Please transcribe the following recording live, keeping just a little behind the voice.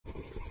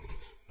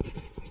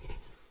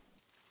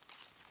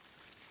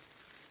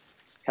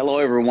Hello,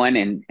 everyone,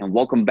 and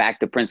welcome back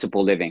to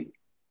Principal Living.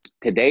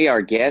 Today,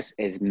 our guest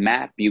is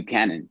Matt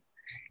Buchanan.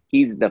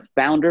 He's the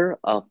founder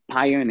of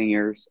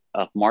Pioneers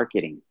of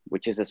Marketing,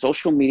 which is a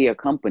social media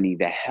company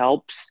that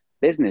helps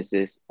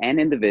businesses and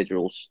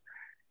individuals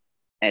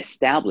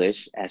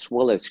establish as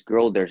well as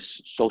grow their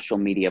social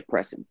media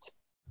presence.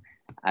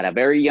 At a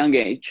very young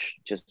age,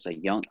 just a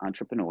young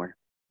entrepreneur,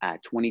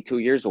 at 22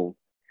 years old,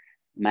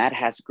 Matt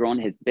has grown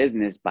his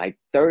business by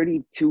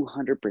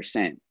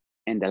 3,200%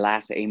 in the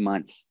last 8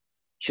 months,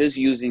 just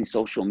using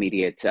social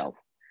media itself,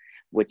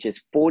 which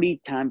is 40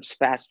 times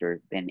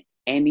faster than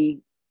any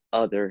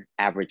other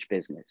average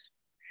business.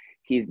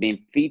 He's been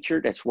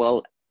featured as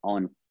well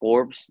on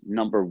Forbes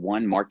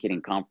 #1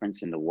 marketing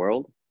conference in the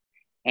world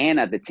and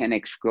at the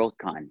 10X Growth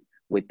Con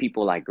with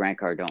people like Grant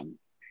Cardone.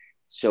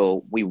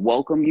 So we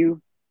welcome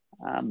you,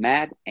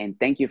 Matt, and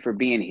thank you for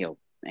being here.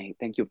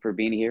 Thank you for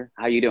being here.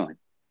 How you doing?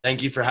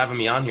 Thank you for having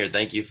me on here.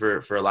 Thank you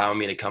for allowing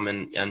me to come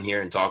in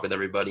here and talk with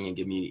everybody and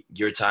give me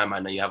your time. I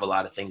know you have a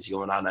lot of things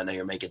going on. I know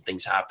you're making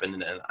things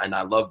happen, and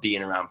I love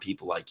being around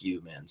people like you,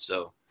 man.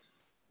 So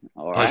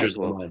All right. pleasure's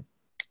Well,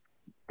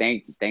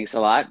 mine. thanks a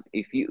lot.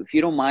 If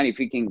you don't mind, if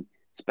you can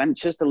spend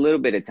just a little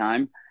bit of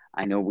time.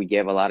 I know we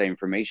gave a lot of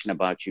information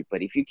about you,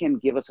 but if you can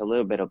give us a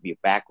little bit of your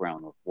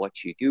background of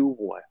what you do,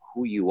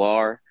 who you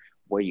are,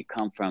 where you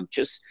come from,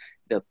 just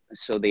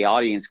so the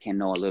audience can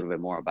know a little bit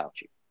more about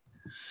you.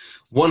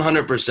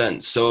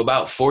 100%. So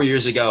about 4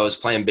 years ago, I was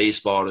playing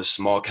baseball at a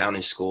small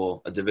county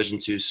school, a Division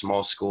II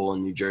small school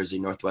in New Jersey,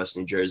 Northwest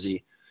New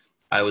Jersey.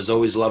 I was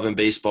always loving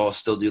baseball,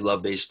 still do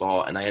love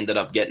baseball, and I ended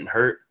up getting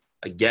hurt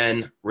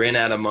again, ran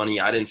out of money.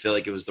 I didn't feel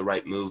like it was the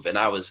right move, and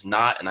I was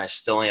not, and I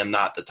still am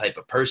not the type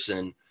of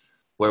person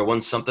where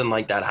when something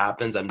like that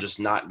happens, I'm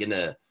not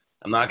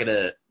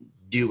gonna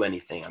do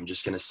anything. I'm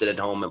just gonna sit at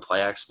home and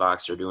play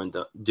Xbox or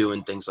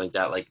doing things like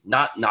that. Like,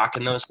 not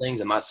knocking those things.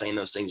 I'm not saying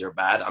those things are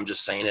bad. I'm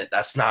just saying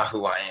that's not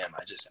who I am.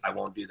 I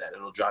won't do that.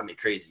 It'll drive me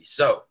crazy.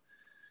 So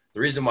the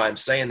reason why I'm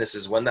saying this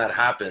is when that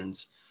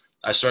happens,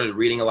 I started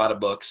reading a lot of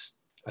books.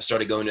 I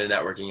started going to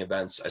networking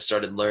events. I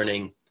started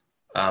learning.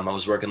 I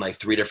was working like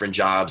 3 different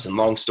jobs, and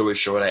long story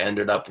short, I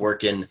ended up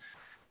working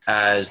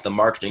as the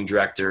marketing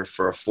director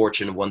for a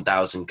Fortune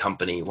 1000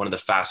 company, one of the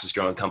fastest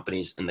growing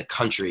companies in the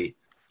country,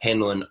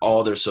 handling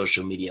all their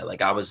social media.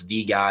 Like, I was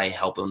the guy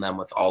helping them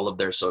with all of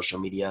their social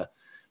media.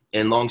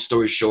 And long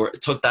story short,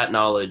 took that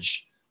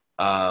knowledge,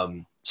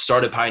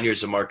 started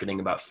Pioneers of Marketing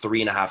about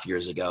 3.5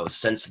 years ago.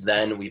 Since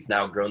then, we've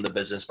now grown the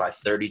business by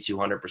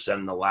 3,200%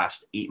 in the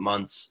last 8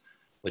 months,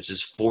 which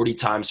is 40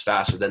 times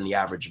faster than the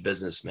average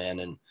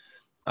businessman. And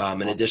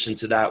in addition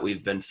to that,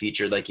 we've been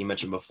featured, like you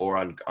mentioned before,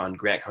 on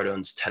Grant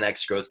Cardone's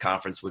 10X Growth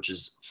Conference, which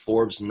is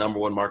Forbes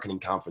 #1 marketing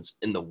conference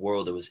in the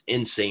world. It was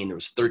insane. There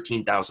was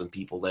 13,000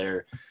 people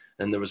there.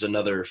 And there was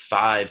another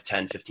 5,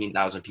 10,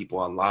 15,000 people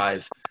on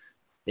live.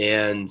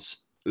 And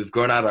we've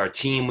grown out our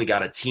team. We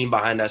got a team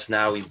behind us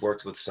now. We've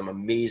worked with some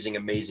amazing,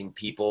 amazing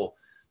people,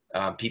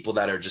 people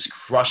that are just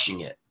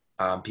crushing it.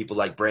 People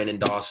like Brandon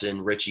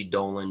Dawson, Richie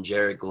Dolan,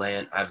 Jared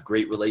Glant. I have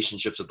great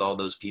relationships with all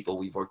those people.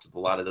 We've worked with a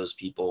lot of those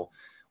people.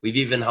 We've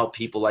even helped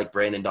people like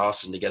Brandon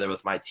Dawson, together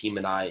with my team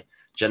and I,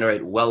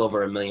 generate well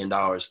over $1 million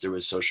through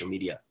his social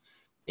media.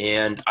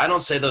 And I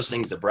don't say those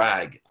things to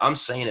brag. I'm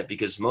saying it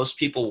because most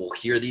people will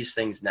hear these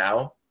things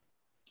now.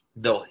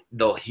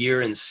 They'll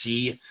hear and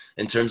see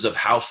in terms of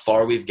how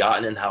far we've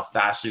gotten and how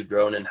fast we've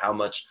grown and how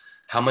much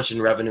in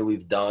revenue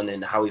we've done,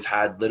 and how we've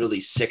had literally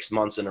 6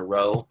 months in a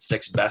row,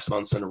 6 best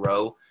months in a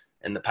row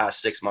in the past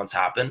 6 months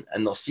happen.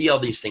 And they'll see all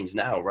these things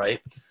now,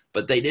 right?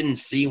 But they didn't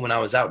see when I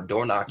was out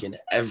door knocking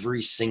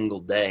every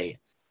single day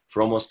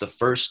for almost the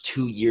first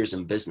 2 years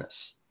in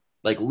business.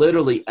 Like,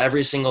 literally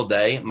every single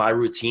day, my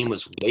routine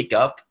was wake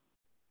up,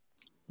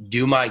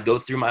 go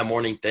through my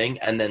morning thing,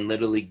 and then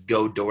literally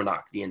go door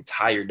knock the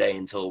entire day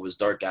until it was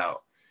dark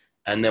out.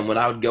 And then when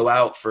I would go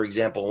out, for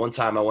example, one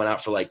time I went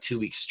out for like 2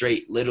 weeks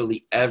straight,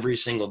 literally every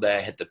single day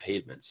I hit the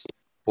pavements,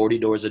 40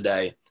 doors a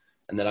day.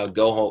 And then I would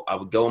go home. I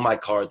would go in my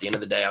car at the end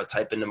of the day. I would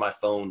type into my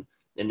phone,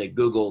 into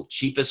Google,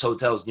 cheapest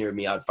hotels near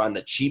me. I would find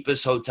the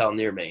cheapest hotel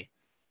near me.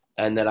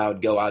 And then I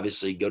would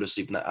obviously go to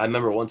sleep. I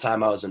remember one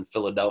time I was in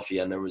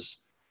Philadelphia and there was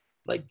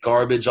like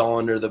garbage all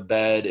under the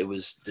bed. It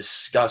was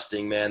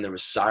disgusting, man. There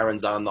was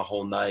sirens on the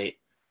whole night.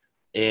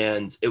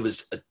 And it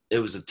was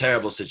a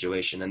terrible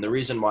situation. And the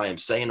reason why I'm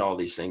saying all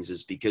these things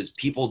is because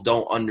people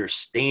don't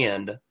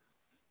understand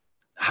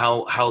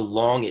how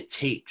long it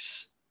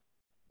takes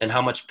and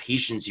how much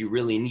patience you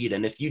really need.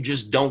 And if you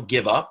just don't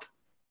give up,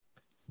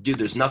 dude,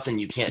 there's nothing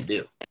you can't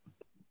do.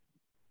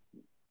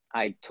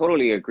 I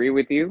totally agree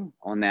with you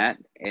on that.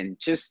 And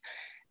just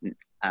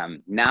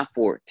not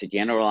to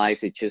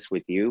generalize it just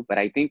with you, but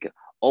I think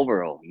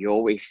overall, you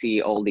always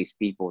see all these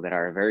people that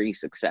are very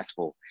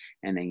successful.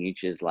 And then you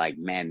just like,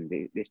 man,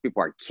 these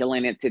people are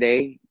killing it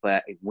today.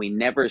 But we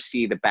never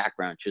see the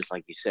background, just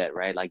like you said,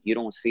 right? Like, you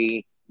don't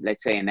see,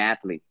 let's say, an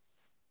athlete.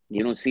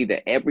 You don't see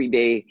the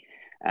everyday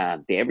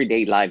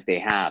life they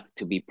have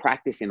to be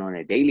practicing on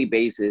a daily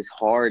basis,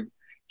 hard,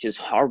 just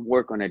hard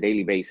work on a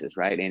daily basis,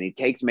 right? And it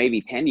takes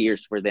maybe 10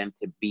 years for them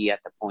to be at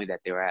the point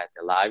that they're at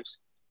their lives,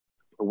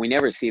 but we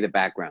never see the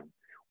background.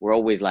 We're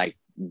always like,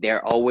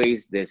 they're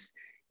always this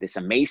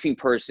amazing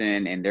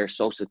person and they're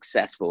so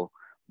successful,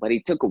 but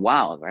it took a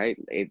while, right?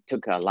 It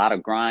took a lot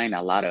of grind,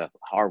 a lot of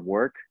hard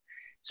work.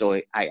 So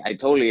I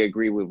totally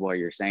agree with what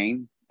you're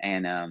saying.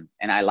 And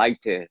I like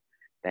to,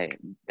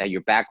 that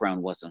your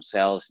background was on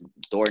sales,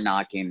 door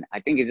knocking. I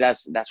think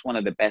that's one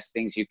of the best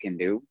things you can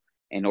do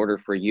in order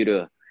for you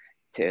to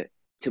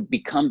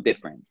become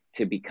different,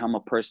 to become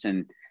a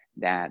person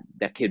that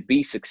could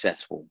be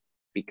successful.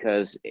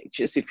 Because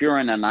just if you're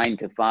in a 9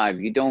 to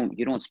 5, you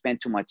don't spend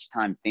too much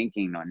time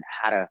thinking on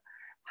how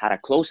to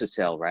close a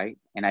sale, right?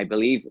 And I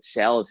believe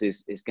sales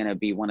is going to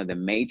be one of the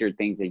major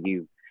things that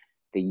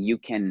you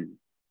can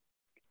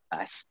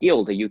a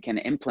skill that you can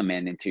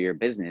implement into your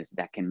business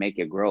that can make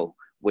it grow,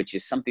 which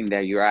is something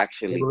that you're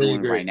actually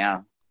doing right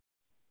now.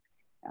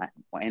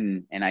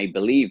 And I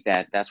believe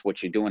that that's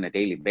what you do on a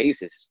daily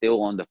basis.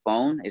 Still on the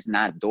phone. It's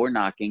not door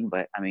knocking,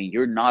 but I mean,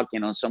 you're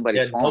knocking on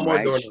somebody's phone,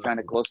 right? Just trying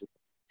to close it.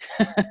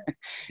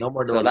 No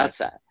more door so knocking.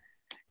 That's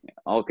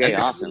okay.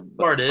 And Awesome. the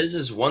part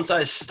is once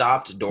I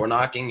stopped door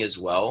knocking as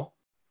well,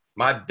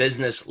 my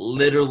business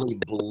literally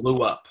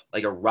blew up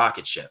like a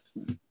rocket ship.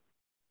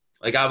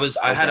 Like I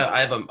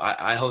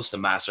host a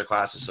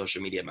masterclass, a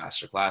social media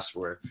masterclass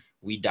where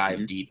we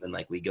dive deep and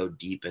like we go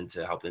deep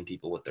into helping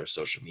people with their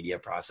social media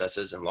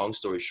processes. And long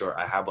story short,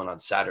 I have one on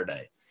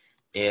Saturday,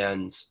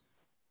 and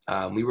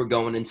we were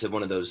going into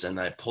one of those, and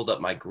I pulled up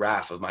my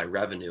graph of my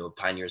revenue of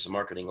Pioneers of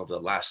Marketing over the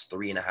last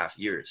 3.5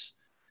 years.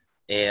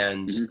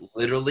 And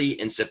literally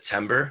in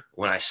September,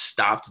 when I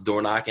stopped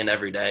door knocking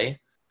every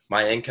day,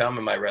 my income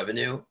and my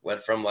revenue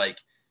went from like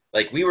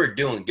we were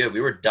doing good.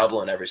 We were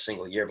doubling every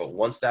single year. But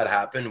once that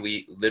happened,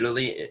 we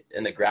literally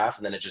in the graph,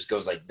 and then it just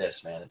goes like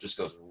this, man. It just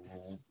goes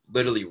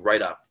literally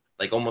right up,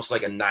 like almost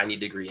like a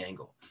 90-degree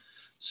angle.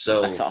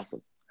 So that's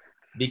awesome.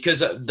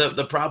 Because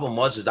the problem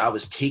is I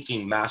was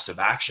taking massive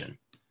action,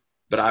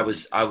 but I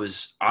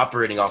was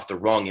operating off the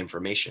wrong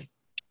information.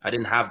 I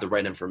didn't have the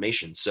right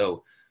information.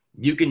 So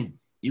you can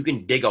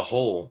dig a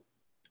hole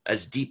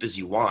as deep as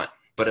you want,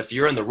 but if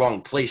you're in the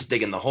wrong place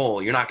digging the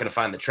hole, you're not going to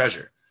find the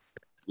treasure,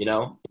 you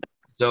know?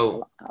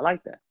 So I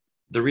like that.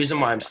 The reason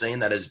why I'm saying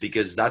that is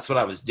because that's what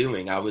I was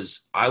doing. I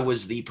was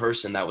the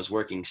person that was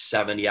working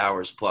 70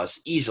 hours plus,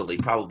 easily,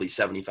 probably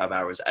 75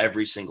 hours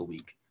every single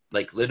week.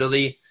 Like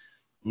literally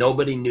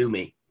nobody knew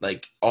me.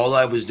 Like all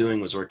I was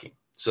doing was working.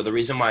 So the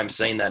reason why I'm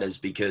saying that is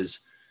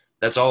because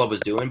that's all I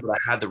was doing, but I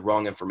had the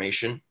wrong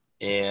information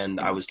and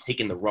I was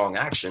taking the wrong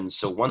actions.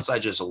 So once I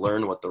just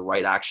learned what the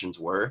right actions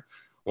were,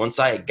 once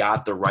I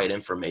got the right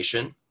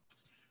information,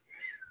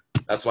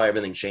 that's why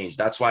everything changed.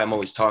 That's why I'm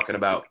always talking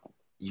about,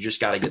 you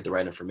just got to get the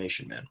right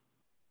information, man.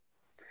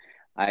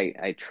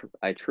 I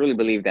truly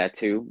believe that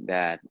too,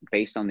 that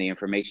based on the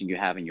information you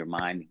have in your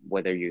mind,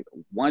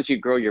 once you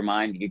grow your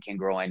mind, you can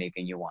grow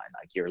anything you want.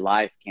 Like your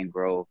life can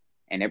grow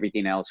and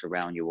everything else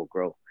around you will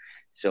grow.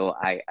 So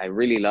I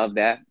really love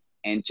that.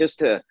 And just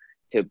to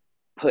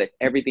put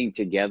everything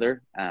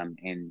together,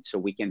 and so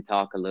we can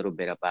talk a little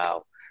bit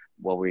about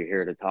what we're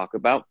here to talk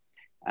about.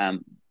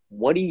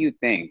 What do you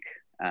think?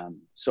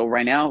 So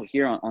right now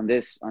here on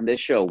this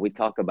show, we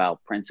talk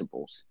about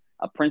principles.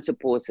 A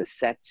principle is a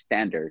set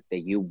standard that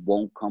you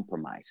won't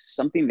compromise,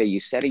 something that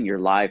you set in your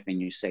life and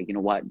you say, you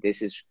know what,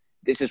 this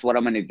is what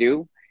I'm going to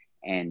do,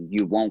 and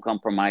you won't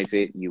compromise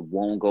it. You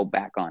won't go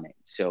back on it.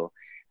 So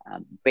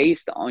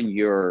based on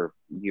your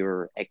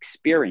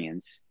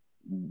experience,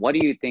 what do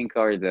you think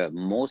are the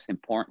most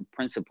important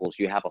principles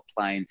you have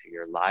applying to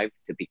your life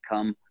to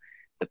become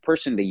the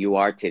person that you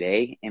are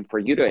today, and for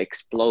you to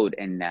explode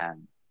in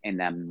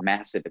that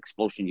massive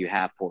explosion you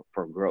have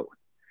for growth?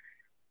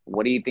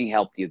 What do you think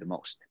helped you the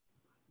most?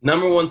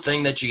 Number one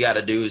thing that you got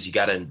to do is you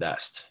got to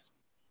invest.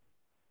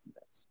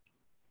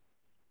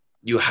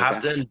 You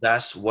have to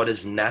invest what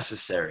is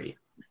necessary,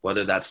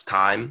 whether that's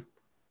time,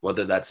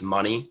 whether that's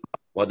money,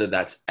 whether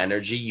that's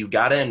energy. You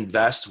got to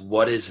invest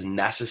what is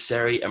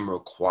necessary and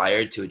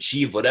required to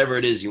achieve whatever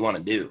it is you want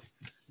to do.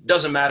 It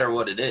doesn't matter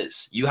what it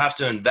is. You have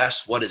to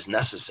invest what is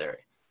necessary.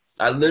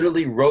 I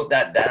literally wrote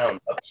that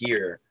down up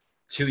here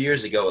 2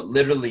 years ago. It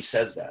literally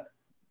says that.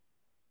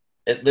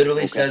 It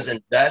literally says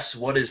invest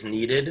what is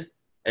needed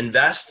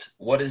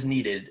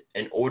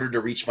in order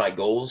to reach my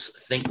goals.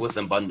 Think with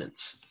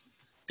abundance.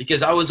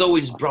 Because I was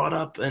always brought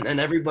up, and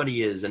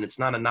everybody is, and it's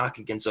not a knock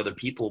against other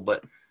people,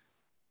 but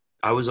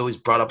I was always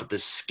brought up with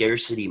this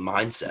scarcity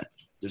mindset.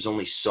 There's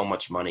only so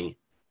much money.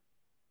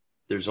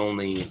 There's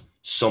only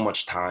so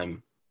much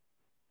time.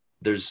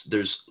 There's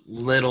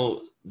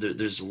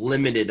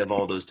limited of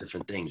all those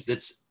different things.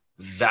 It's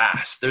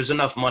vast. There's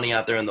enough money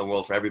out there in the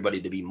world for everybody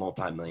to be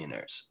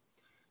multimillionaires.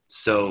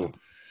 So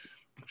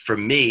for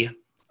me,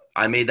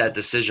 I made that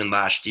decision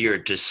last year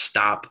to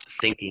stop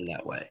thinking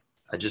that way.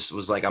 I just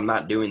was like, I'm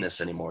not doing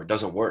this anymore. It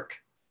doesn't work.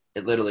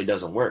 It literally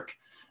doesn't work.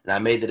 And I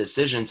made the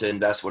decision to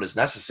invest what is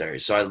necessary.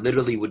 So I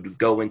literally would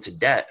go into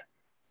debt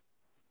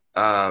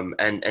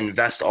and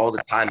invest all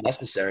the time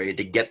necessary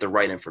to get the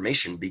right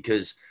information,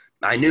 because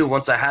I knew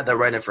once I had the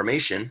right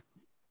information,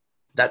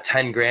 that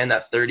 10 grand,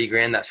 that 30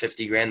 grand, that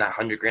 50 grand, that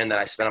 100 grand that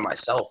I spent on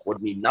myself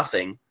would mean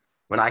nothing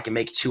when I can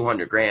make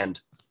 200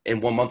 grand in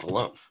 1 month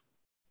alone.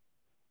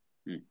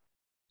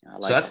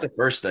 So that's the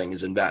first thing,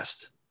 is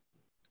invest.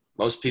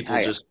 Most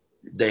people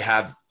they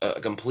have a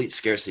complete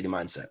scarcity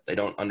mindset. They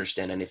don't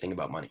understand anything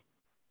about money.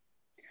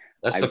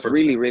 That's the first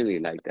thing. Really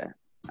like that.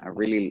 I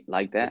really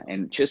like that.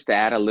 And just to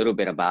add a little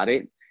bit about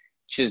it,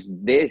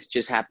 this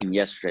just happened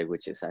yesterday,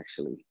 which is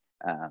actually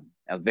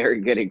a very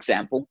good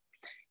example.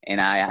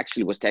 And I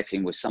actually was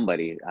texting with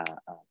somebody,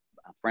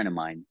 a friend of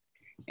mine,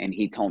 and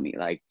he told me,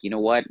 like, you know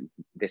what,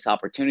 this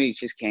opportunity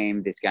just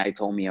came. This guy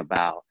told me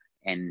about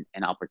an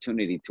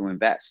opportunity to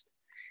invest.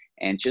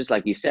 And just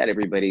like you said,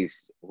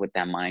 everybody's with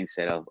that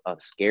mindset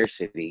of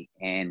scarcity.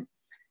 And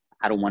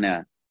I don't want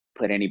to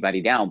put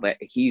anybody down, but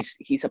he's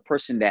a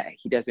person that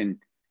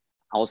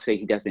I'll say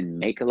he doesn't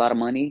make a lot of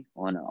money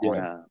on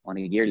a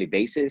yearly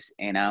basis.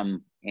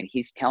 And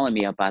he's telling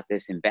me about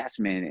this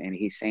investment, and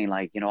he's saying,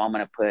 like, you know, I'm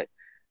going to put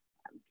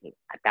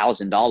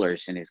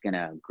 $1,000 and it's going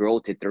to grow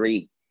to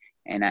 3.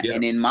 And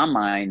in my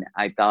mind,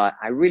 I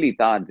really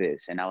thought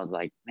this, and I was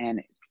like,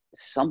 man,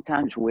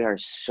 sometimes we are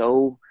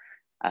so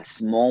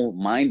small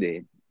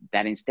minded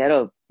that instead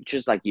of,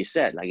 just like you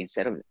said, like,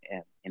 instead of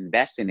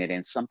investing it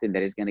in something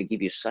that is going to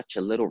give you such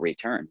a little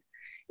return,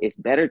 it's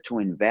better to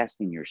invest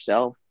in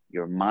yourself,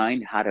 your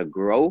mind, how to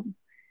grow.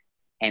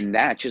 And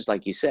that, just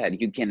like you said,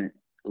 you can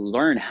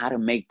learn how to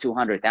make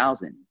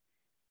 200,000.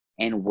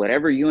 And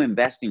whatever you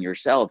invest in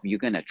yourself, you're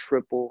going to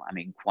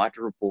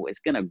quadruple. It's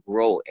going to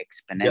grow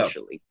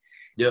exponentially.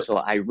 Yep. So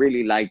I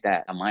really like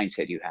that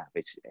mindset you have.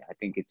 I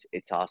think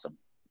it's awesome.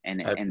 And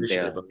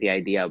the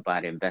idea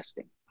about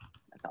investing.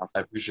 That's awesome. I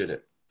appreciate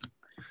it.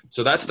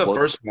 So that's the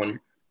first one.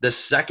 The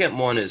second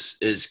one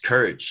is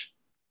courage.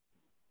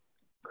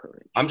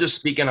 Courage. I'm just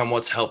speaking on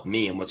what's helped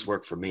me and what's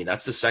worked for me.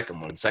 That's the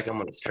second one. The second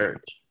one is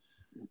courage.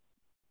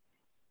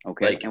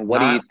 Okay. Like, and what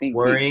do you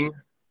think?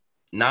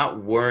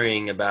 Not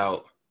worrying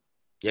about.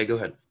 Yeah, go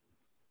ahead.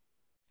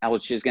 I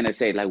was just going to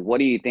say, like, what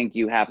do you think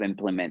you have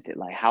implemented?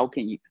 Like, how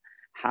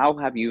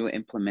have you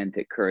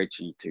implemented courage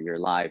into your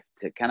life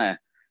to kind of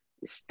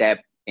step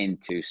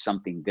into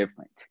something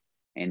different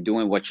and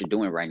doing what you're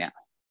doing right now?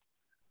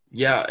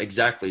 Yeah,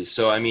 exactly.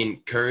 So, I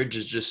mean, courage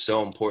is just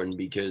so important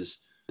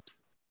because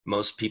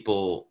most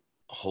people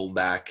hold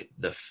back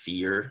the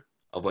fear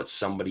of what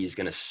somebody's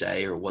going to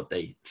say or what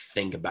they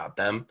think about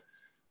them.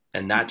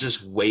 And that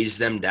just weighs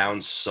them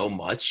down so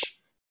much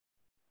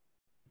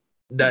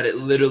that it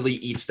literally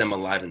eats them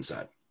alive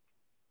inside.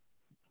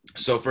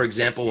 So, for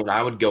example, when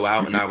I would go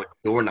out and I would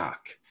door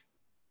knock,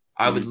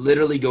 I would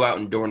literally go out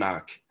and door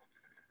knock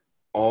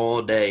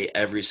all day,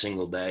 every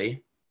single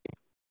day.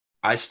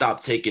 I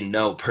stopped taking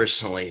no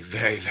personally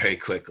very, very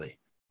quickly.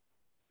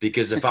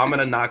 Because if I'm going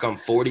to knock on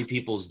 40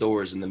 people's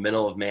doors in the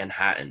middle of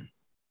Manhattan,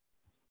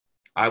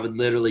 I would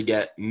literally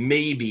get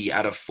maybe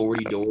out of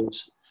 40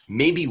 doors,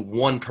 maybe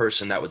one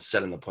person that would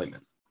set an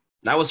appointment.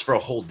 That was for a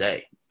whole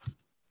day.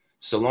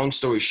 So long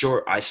story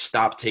short, I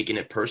stopped taking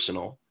it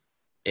personal.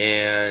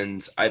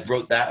 And I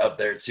wrote that up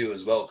there too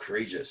as well,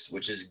 courageous,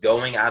 which is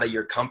going out of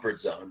your comfort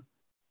zone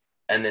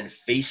and then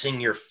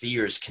facing your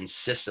fears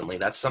consistently.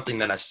 That's something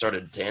that I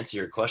started, to answer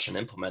your question,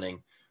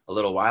 implementing a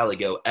little while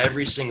ago.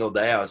 Every single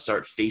day I would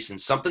start facing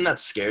something that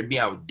scared me.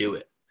 I would do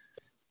it.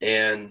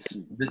 And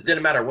it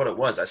didn't matter what it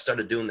was. I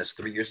started doing this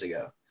 3 years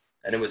ago,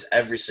 and it was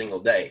every single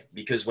day,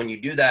 because when you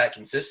do that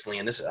consistently,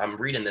 and I'm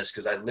reading this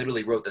because I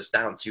literally wrote this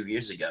down 2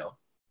 years ago.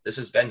 This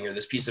has been here.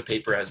 This piece of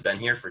paper has been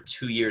here for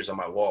 2 years on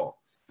my wall.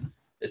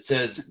 It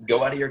says,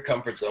 go out of your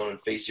comfort zone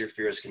and face your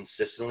fears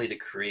consistently to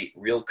create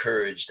real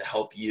courage to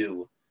help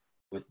you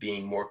with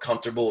being more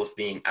comfortable with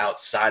being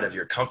outside of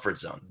your comfort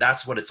zone.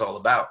 That's what it's all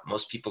about.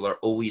 Most people are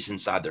always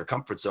inside their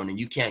comfort zone, and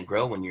you can't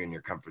grow when you're in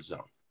your comfort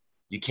zone.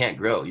 You can't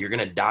grow. You're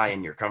going to die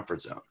in your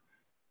comfort zone.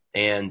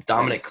 And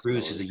Dominic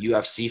Cruz, who's a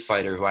UFC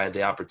fighter who I had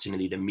the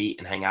opportunity to meet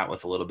and hang out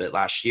with a little bit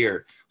last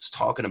year, was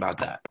talking about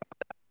that.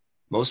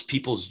 Most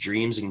people's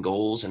dreams and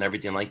goals and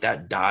everything like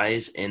that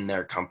dies in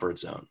their comfort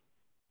zone.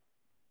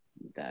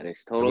 That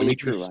is totally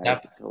true.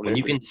 When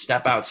you can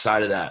step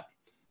outside of that,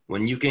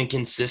 when you can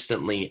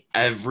consistently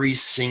every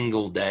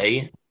single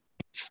day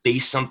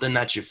face something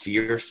that you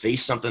fear,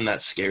 face something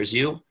that scares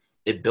you,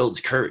 it builds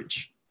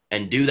courage.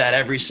 And do that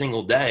every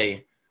single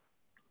day.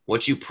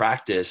 What you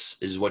practice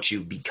is what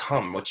you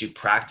become. What you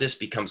practice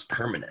becomes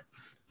permanent.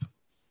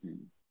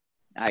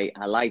 I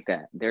like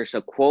that. There's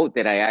a quote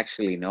that I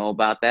actually know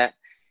about that.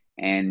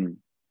 And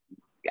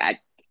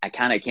I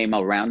kind of came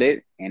around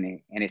it,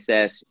 and it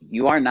says,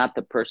 you are not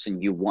the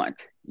person you want.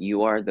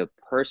 You are the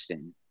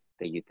person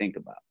that you think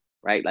about,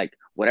 right? Like,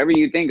 whatever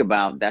you think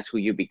about, that's who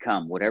you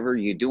become. Whatever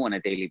you do on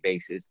a daily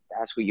basis,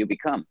 that's who you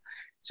become.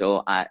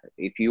 So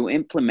if you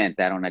implement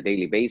that on a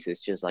daily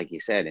basis, just like you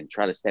said, and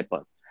try to step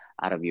up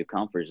out of your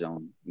comfort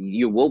zone,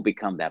 you will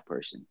become that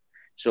person.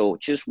 So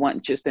just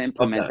to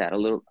implement that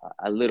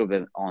a little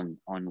bit on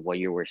what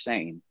you were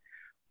saying.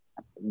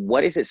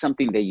 What is it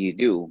something that you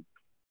do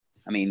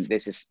I mean,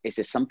 is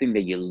this something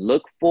that you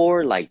look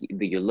for? Like,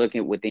 do you look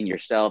at within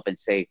yourself and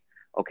say,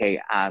 okay,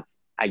 I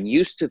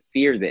used to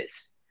fear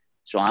this,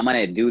 so I'm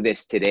gonna do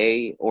this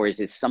today? Or is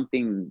it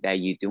something that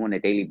you do on a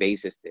daily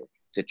basis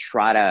to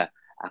try to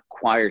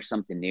acquire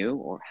something new?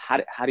 Or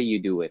how do you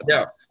do it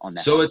Yeah. on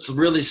that? So it's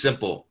really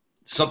simple.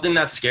 Something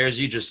that scares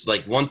you, just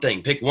like one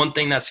thing. Pick one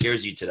thing that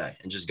scares you today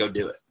and just go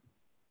do it.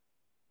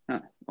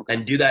 Huh, okay.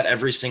 And do that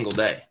every single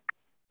day.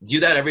 Do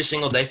that every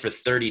single day for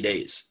 30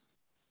 days.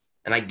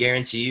 And I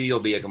guarantee you, you'll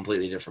be a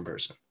completely different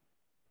person.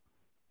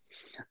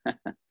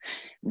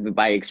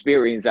 By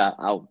experience, I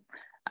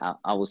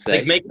will say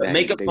Like make a that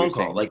you're phone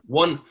call. saying. Like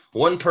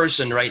one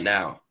person right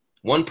now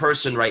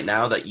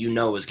that you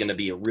know is going to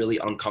be a really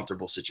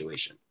uncomfortable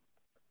situation.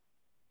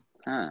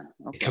 Huh,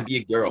 It okay. could be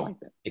a I girl. like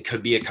that. It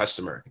could be a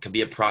customer. It could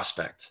be a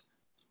prospect.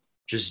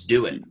 Just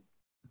do it.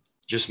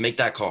 Just make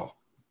that call.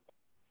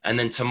 And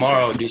then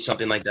tomorrow, do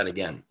something like that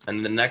again.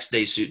 And the next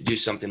day, do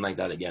something like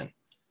that again.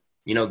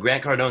 You know,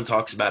 Grant Cardone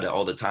talks about it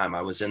all the time.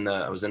 I was in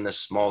this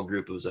small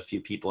group. It was a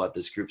few people at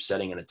this group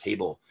setting at a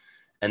table.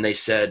 And they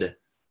said,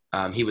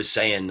 he was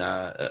saying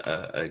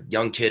a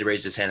young kid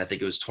raised his hand. I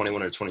think it was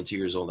 21 or 22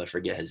 years old. I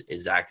forget his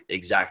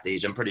exact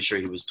age. I'm pretty sure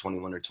he was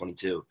 21 or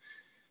 22.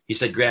 He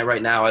said, Grant,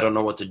 right now, I don't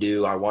know what to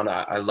do. I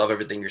love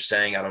everything you're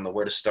saying. I don't know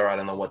where to start. I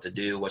don't know what to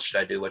do. What should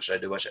I do? What should I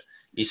do?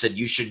 He said,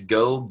 you should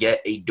go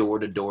get a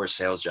door-to-door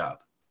sales job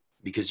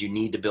because you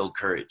need to build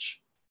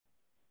courage.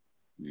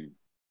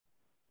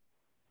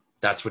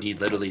 That's what he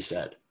literally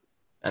said.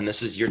 And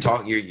this is,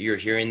 you're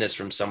hearing this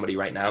from somebody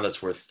right now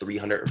that's worth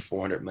 300 or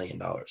 400 million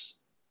dollars.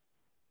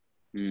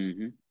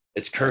 Mm-hmm.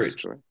 It's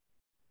courage.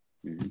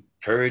 Mm-hmm.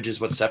 Courage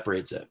is what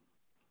separates it.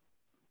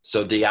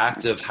 So the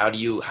act of how do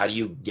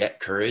you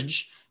get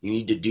courage? You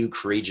need to do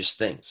courageous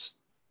things.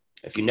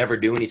 If you never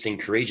do anything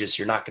courageous,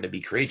 you're not going to be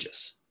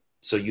courageous.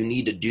 So you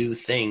need to do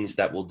things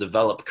that will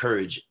develop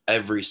courage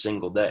every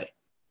single day.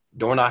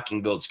 Door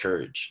knocking builds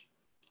courage.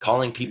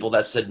 Calling people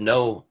that said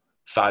no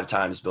 5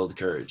 times build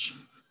courage.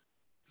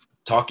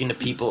 Talking to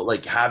people,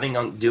 like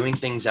doing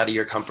things out of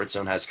your comfort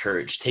zone has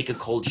courage. Take a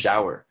cold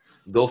shower.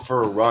 Go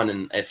for a run.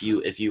 And if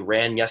you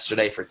ran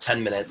yesterday for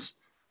 10 minutes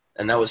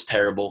and that was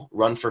terrible,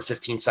 run for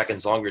 15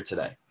 seconds longer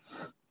today.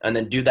 And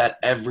then do that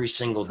every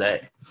single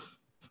day.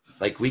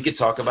 Like, we could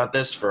talk about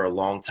this for a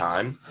long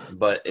time,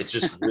 but it's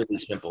just really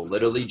simple.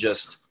 Literally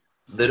just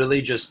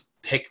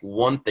pick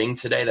one thing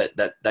today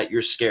that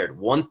you're scared.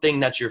 One thing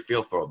that you're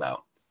fearful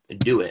about, and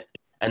do it.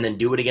 And then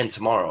do it again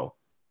tomorrow.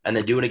 And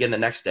then do it again the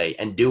next day.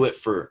 And do it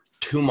for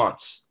 2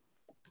 months.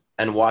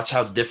 And watch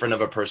how different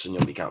of a person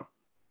you'll become.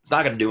 It's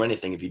not going to do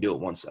anything if you do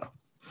it once, though.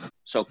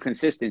 So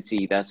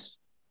consistency, that's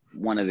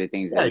one of the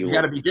things Yeah, that you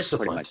got to be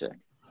disciplined. Pretty much.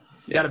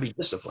 You got to be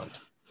disciplined.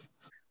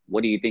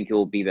 What do you think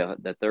will be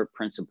the third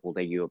principle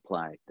that you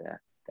applied that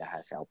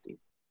has helped you?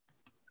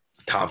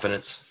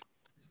 Confidence.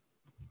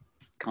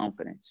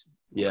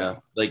 Yeah. Okay.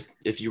 Like,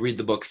 if you read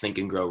the book Think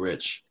and Grow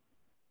Rich,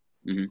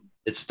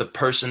 it's the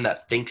person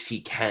that thinks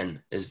he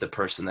can is the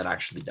person that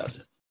actually does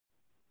it.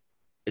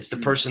 It's the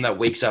person that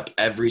wakes up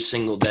every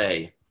single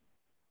day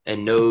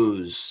and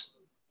knows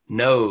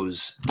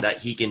that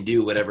he can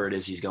do whatever it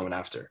is he's going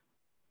after.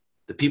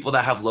 The people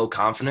that have low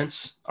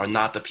confidence are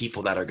not the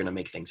people that are going to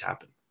make things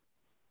happen.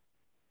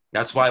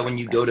 That's why when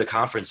you go to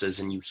conferences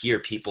and you hear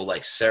people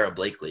like Sarah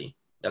Blakely,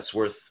 that's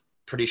worth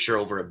pretty sure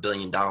over $1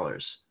 billion.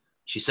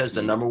 She says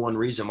the number one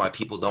reason why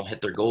people don't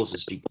hit their goals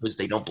is because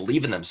they don't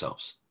believe in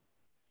themselves.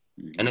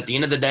 And at the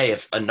end of the day,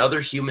 if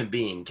another human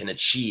being can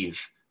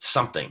achieve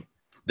something,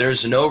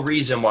 there's no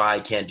reason why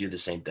I can't do the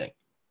same thing.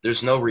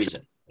 There's no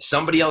reason. If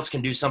somebody else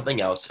can do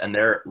something else and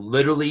they're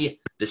literally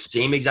the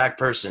same exact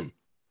person,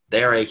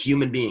 they are a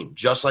human being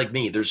just like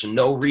me. There's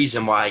no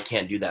reason why I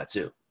can't do that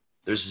too.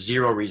 There's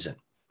zero reason.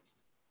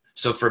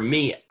 So for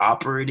me,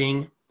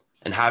 operating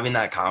and having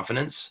that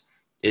confidence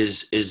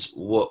is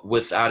what,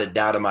 without a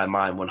doubt in my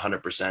mind,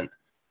 100%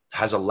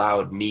 has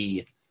allowed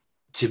me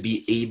to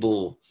be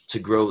able to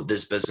grow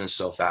this business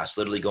so fast,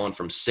 literally going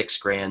from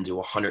 $6,000 to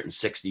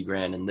 160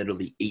 grand in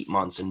literally 8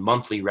 months in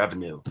monthly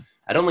revenue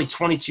at only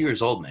 22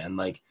 years old, man.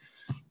 Like,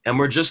 and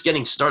we're just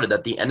getting started.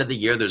 At the end of the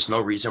year, there's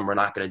no reason we're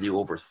not going to do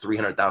over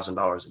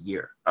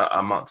 $300,000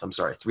 a month. I'm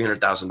sorry,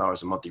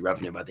 $300,000 a monthly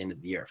revenue by the end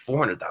of the year,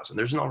 400,000.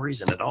 There's no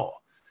reason at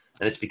all.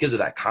 And it's because of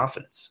that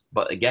confidence.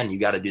 But again, you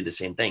got to do the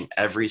same thing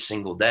every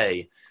single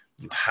day.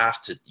 You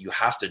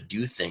have to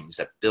do things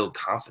that build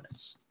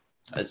confidence.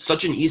 It's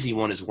such an easy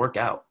one is work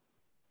out.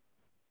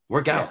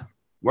 Work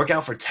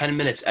out for 10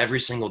 minutes every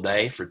single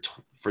day for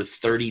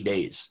 30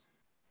 days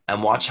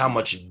and watch how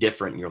much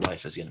different your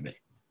life is going to be.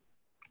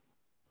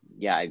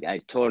 Yeah, I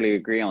totally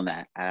agree on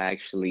that.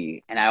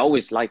 And I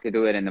always like to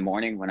do it in the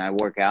morning when I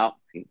work out.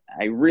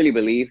 I really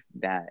believe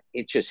that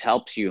it just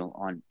helps you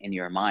in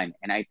your mind.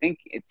 And I think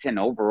it's an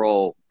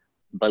overall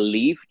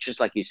belief, just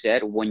like you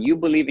said. When you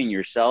believe in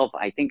yourself,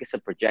 I think it's a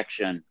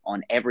projection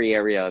on every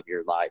area of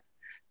your life.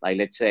 Like,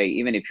 let's say,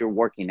 even if you're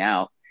working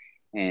out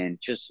and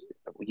just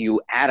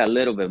you add a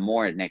little bit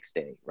more next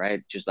day,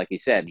 right? Just like you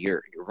said,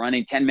 you're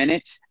running 10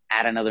 minutes,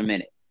 add another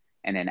minute,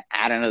 and then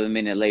add another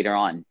minute later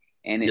on.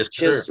 And Yes, it's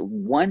sir. just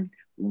one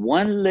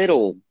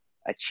little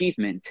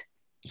achievement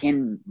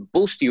can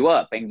boost you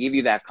up and give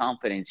you that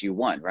confidence you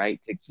want, right?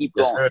 To keep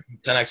Yes, going. sir.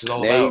 10X is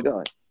all There you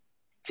about. go.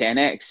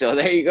 10x. So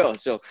there you go.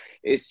 So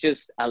it's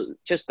just a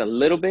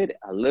little bit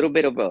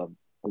of a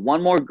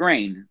one more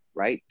grain,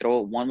 right?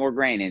 Throw one more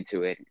grain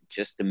into it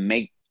just to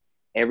make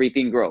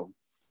everything grow.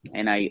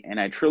 And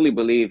I truly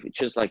believe,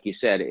 just like you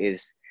said,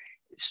 is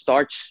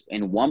starts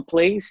in one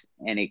place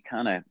and it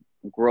kind of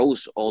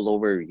grows all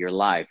over your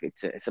life.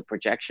 It's a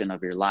projection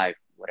of your life.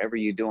 Whatever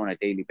you do on a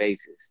daily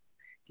basis,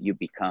 you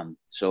become.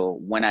 So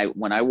when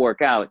I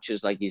work out,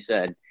 just like you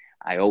said,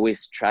 I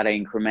always try to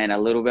increment a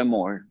little bit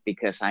more,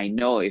 because I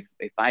know if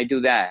I do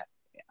that,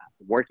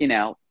 working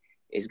out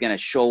is gonna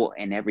show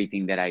in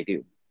everything that I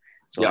do.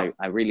 So Yeah.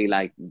 I really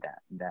like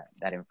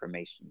that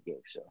information you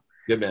gave. So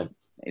Good man.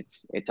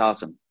 it's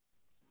awesome.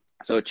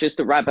 So just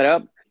to wrap it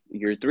up,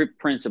 your three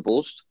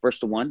principles.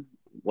 First one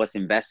was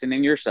investing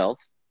in yourself.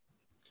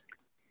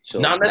 So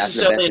Not that's the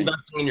necessarily best thing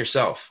investing in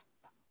yourself,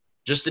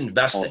 just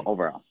investing.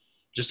 overall.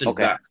 Just Okay.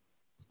 invest.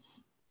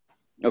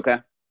 Okay.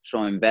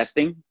 So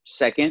investing.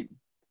 Second,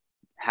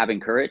 having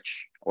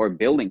courage or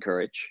building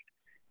courage,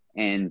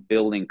 and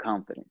building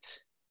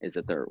confidence is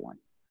the third one.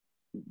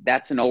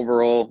 That's an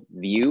overall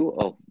view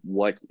of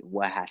what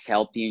has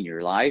helped you in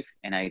your life.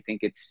 And I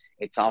think it's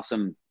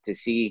awesome to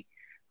see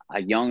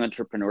a young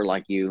entrepreneur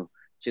like you,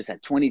 just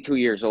at 22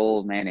 years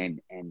old, man,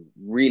 and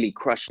really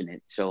crushing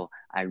it. So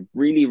I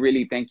really,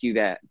 really thank you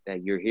that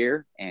you're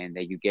here and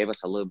that you gave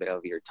us a little bit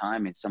of your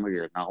time and some of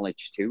your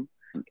knowledge too.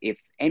 If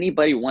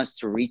anybody wants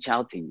to reach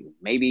out to you,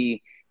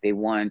 maybe they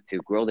want to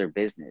grow their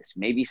business,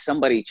 maybe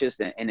somebody,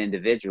 just an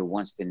individual,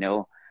 wants to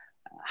know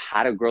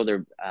how to grow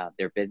their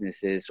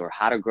businesses or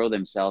how to grow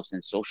themselves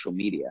in social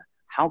media,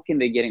 how can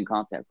they get in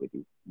contact with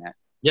you, Matt?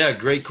 Yeah,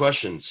 great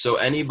question. So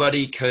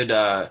anybody could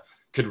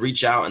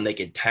reach out and they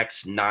can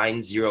text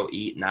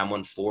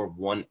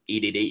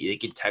 908-914-1888. They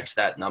can text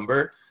that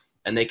number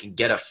and they can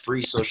get a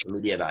free social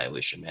media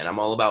evaluation, man. I'm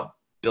all about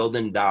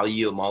building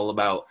value. I'm all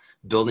about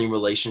building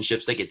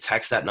relationships. They could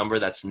text that number.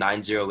 That's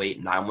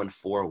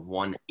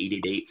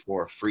 908-914-1888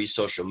 for a free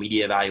social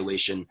media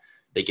evaluation.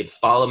 They could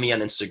follow me on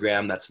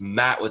Instagram. That's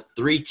Matt with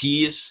 3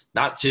 T's,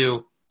 not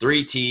 2,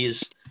 3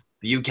 T's,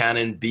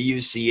 Buchanan,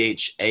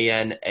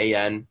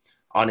 Buchanan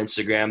on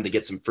Instagram to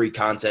get some free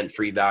content,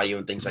 free value,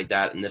 and things like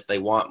that. And if they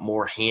want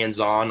more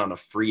hands-on on a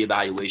free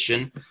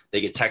evaluation,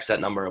 they can text that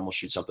number and we'll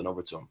shoot something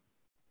over to them.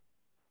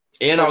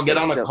 And I'll get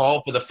Perfect. on a So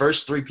call for the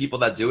first 3 people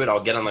that do it.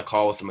 I'll get on the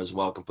call with them as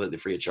well, completely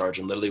free of charge,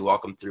 and literally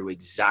walk them through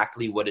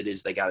exactly what it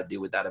is they got to do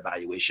with that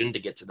evaluation to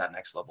get to that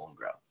next level and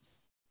grow.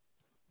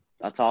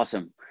 that's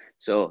awesome.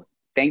 So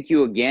thank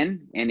you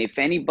again. And if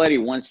anybody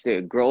wants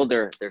to grow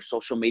their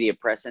social media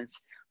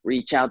presence,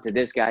 reach out to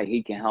this guy.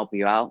 He can help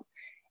you out.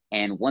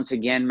 And once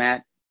again,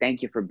 Matt,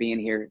 thank you for being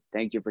here.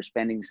 Thank you for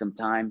spending some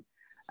time,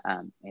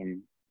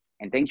 and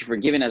thank you for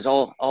giving us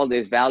all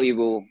this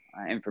valuable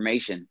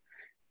information.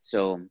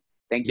 So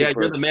thank you Yeah,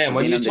 you're the man. for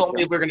When being you on the told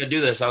me show. we're gonna do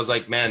this, I was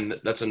like, man,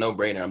 that's a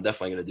no-brainer. I'm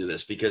definitely gonna do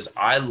this because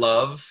I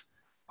love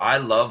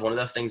one of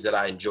the things that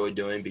I enjoy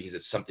doing, because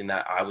it's something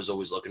that I was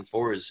always looking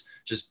for, is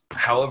just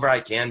however I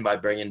can, by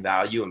bringing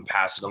value and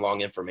passing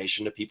along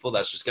information to people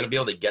that's just gonna be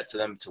able to get to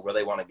them to where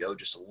they want to go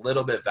just a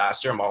little bit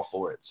faster. I'm all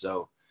for it.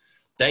 So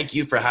thank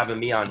you for having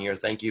me on here.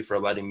 Thank you for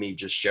letting me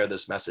just share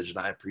this message, and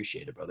I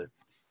appreciate it, brother.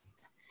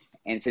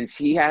 And since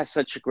he has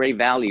such a great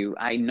value,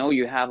 I know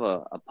you have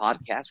a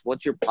podcast.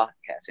 What's your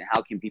podcast, and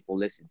how can people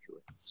listen to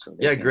it so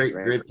they Yeah,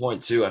 can great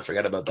point too. I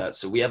forgot about that.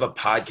 So we have a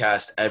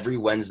podcast every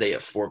Wednesday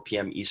at 4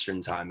 p.m.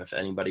 Eastern time. If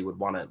anybody would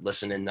want to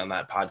listen in on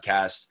that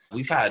podcast,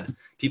 we've had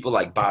people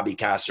like Bobby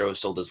Castro,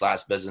 sold his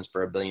last business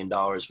for $1 billion.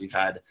 We've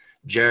had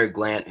Jared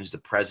Glant, who's the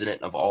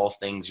president of all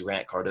things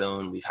Grant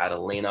Cardone. We've had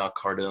Elena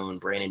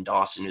Cardone, Brandon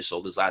Dawson, who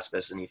sold his last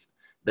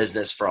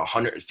business for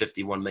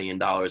 $151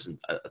 million, and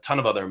a ton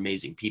of other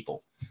amazing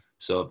people.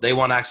 So if they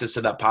want access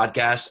to that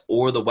podcast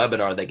or the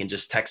webinar, they can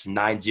just text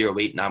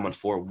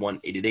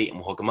 908-914-1888 and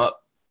we'll hook them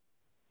up.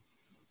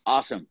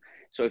 Awesome.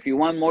 So if you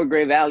want more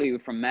great value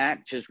from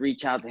Matt, just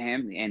reach out to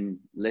him and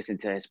listen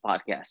to his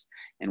podcast.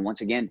 And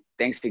once again,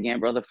 thanks again,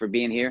 brother, for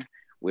being here.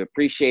 We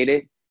appreciate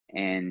it.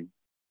 And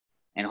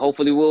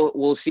hopefully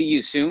we'll see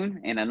you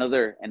soon in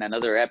another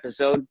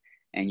episode.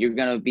 And you're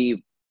gonna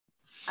be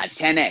at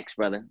 10x,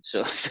 brother.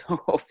 So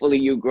hopefully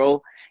you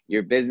grow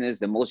your business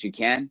the most you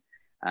can.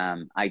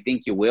 I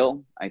think you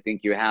will. I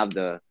think you have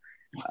the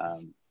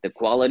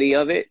quality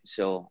of it.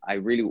 So I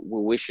really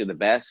will wish you the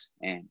best.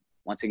 And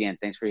once again,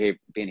 thanks for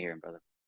being here, brother.